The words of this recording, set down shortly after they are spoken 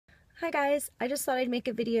Hi guys, I just thought I'd make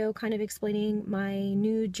a video kind of explaining my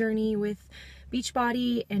new journey with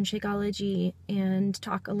Beachbody and Shakeology and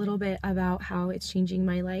talk a little bit about how it's changing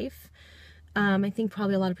my life. I think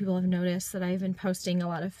probably a lot of people have noticed that I've been posting a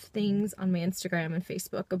lot of things on my Instagram and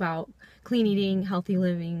Facebook about clean eating, healthy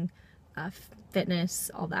living, fitness,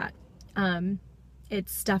 all that.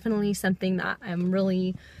 It's definitely something that I'm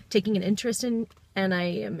really taking an interest in, and I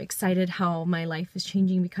am excited how my life is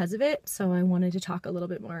changing because of it, so I wanted to talk a little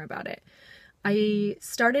bit more about it. I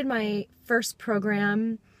started my first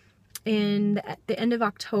program at the end of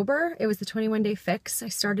October. It was the 21-day fix. I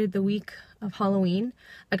started the week of Halloween.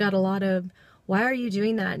 I got a lot of, why are you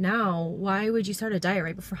doing that now? Why would you start a diet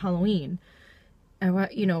right before Halloween? And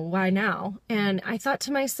why now? And I thought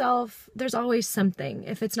to myself, there's always something.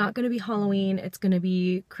 If it's not going to be Halloween, it's going to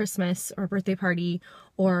be Christmas or a birthday party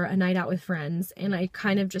or a night out with friends. And I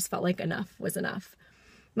kind of just felt like enough was enough.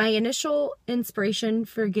 My initial inspiration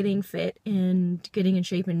for getting fit and getting in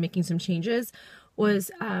shape and making some changes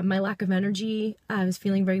was my lack of energy. I was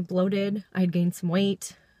feeling very bloated. I had gained some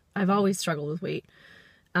weight. I've always struggled with weight.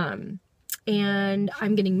 And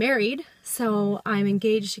I'm getting married. So I'm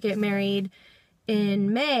engaged to get married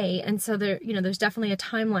in May, and so there's definitely a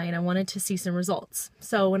timeline. I wanted to see some results.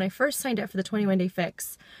 So when I first signed up for the 21-day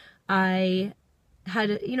fix, I had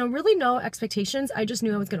really no expectations. I just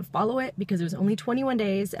knew I was going to follow it because it was only 21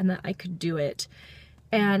 days and that I could do it.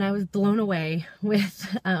 And I was blown away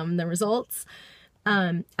with the results.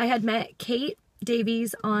 I had met Kate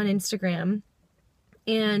Davies on Instagram,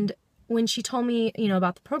 and when she told me,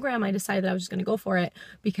 about the program, I decided that I was just going to go for it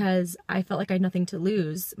because I felt like I had nothing to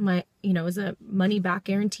lose. It was a money back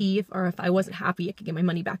guarantee, or if I wasn't happy, I could get my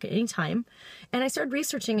money back at any time. And I started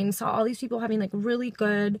researching and saw all these people having like really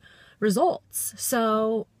good results.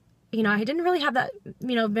 So, I didn't really have that,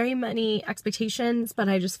 very many expectations, but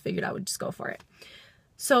I just figured I would just go for it.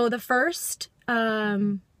 So the first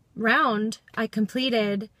round I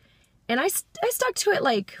completed, and I stuck to it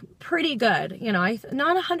like pretty good,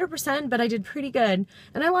 not 100%, but I did pretty good.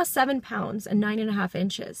 And I lost 7 pounds and 9.5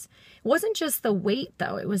 inches. It wasn't just the weight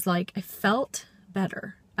though. It was like, I felt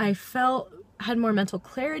better. I had more mental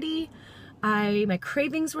clarity. My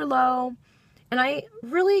cravings were low, and I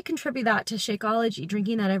really contribute that to Shakeology,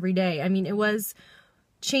 drinking that every day. I mean, it was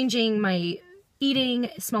changing my eating,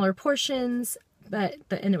 smaller portions,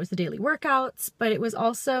 and it was the daily workouts, but it was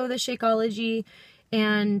also the Shakeology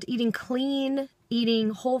and eating clean,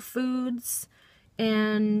 eating whole foods,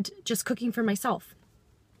 and just cooking for myself.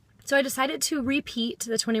 So I decided to repeat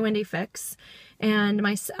the 21-day fix, and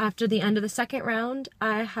after the end of the second round,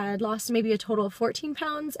 I had lost maybe a total of 14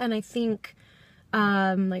 pounds, and I think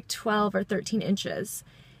like 12 or 13 inches.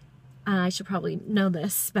 I should probably know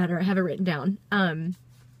this better. I have it written down.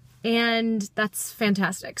 And that's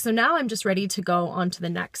fantastic. So now I'm just ready to go on to the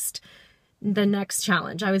next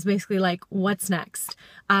challenge. I was basically like, what's next?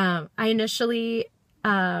 I initially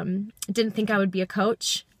didn't think I would be a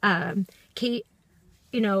coach. Kate,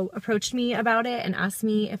 approached me about it and asked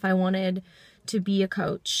me if I wanted to be a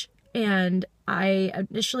coach. And I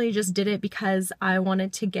initially just did it because I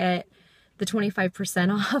wanted to get the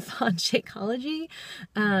 25% off on Shakeology.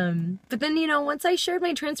 But then, once I shared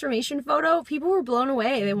my transformation photo, people were blown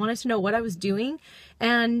away. They wanted to know what I was doing.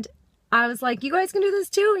 And I was like, you guys can do this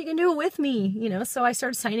too. You can do it with me, So I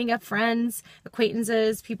started signing up friends,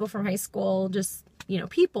 acquaintances, people from high school, just,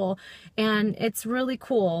 people. And it's really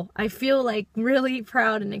cool. I feel like really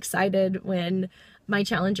proud and excited when my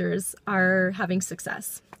challengers are having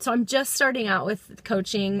success. So I'm just starting out with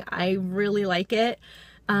coaching. I really like it.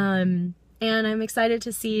 And I'm excited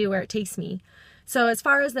to see where it takes me. So as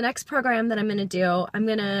far as the next program that I'm going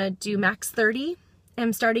to do Max 30.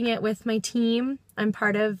 I'm starting it with my team. I'm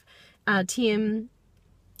part of team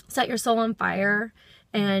Set Your Soul on Fire,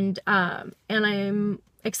 and I'm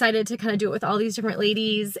excited to kind of do it with all these different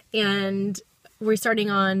ladies. And we're starting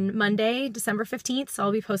on Monday, December 15th, so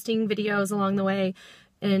I'll be posting videos along the way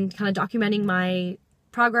and kind of documenting my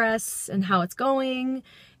progress and how it's going.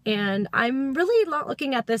 And I'm really not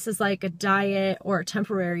looking at this as like a diet or a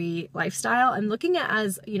temporary lifestyle. I'm looking at it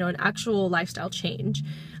as, an actual lifestyle change.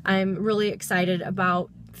 I'm really excited about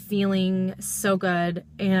feeling so good,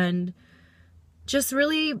 and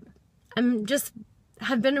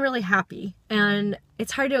have been really happy, and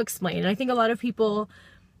it's hard to explain. And I think a lot of people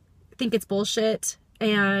think it's bullshit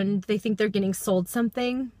and they think they're getting sold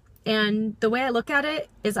something. And the way I look at it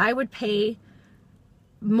is I would pay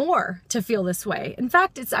more to feel this way. In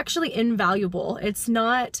fact, it's actually invaluable. It's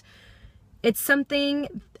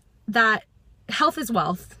something that health is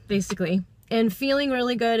wealth, basically. And feeling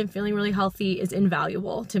really good and feeling really healthy is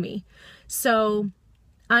invaluable to me. So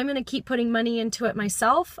I'm going to keep putting money into it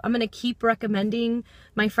myself. I'm going to keep recommending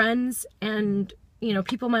my friends and, you know,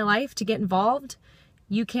 people in my life to get involved.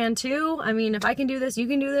 You can too. I mean, if I can do this, you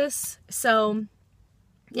can do this. So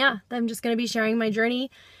yeah, I'm just going to be sharing my journey,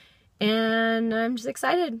 and I'm just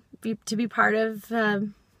excited to be part of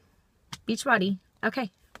Beachbody.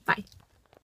 Okay, bye.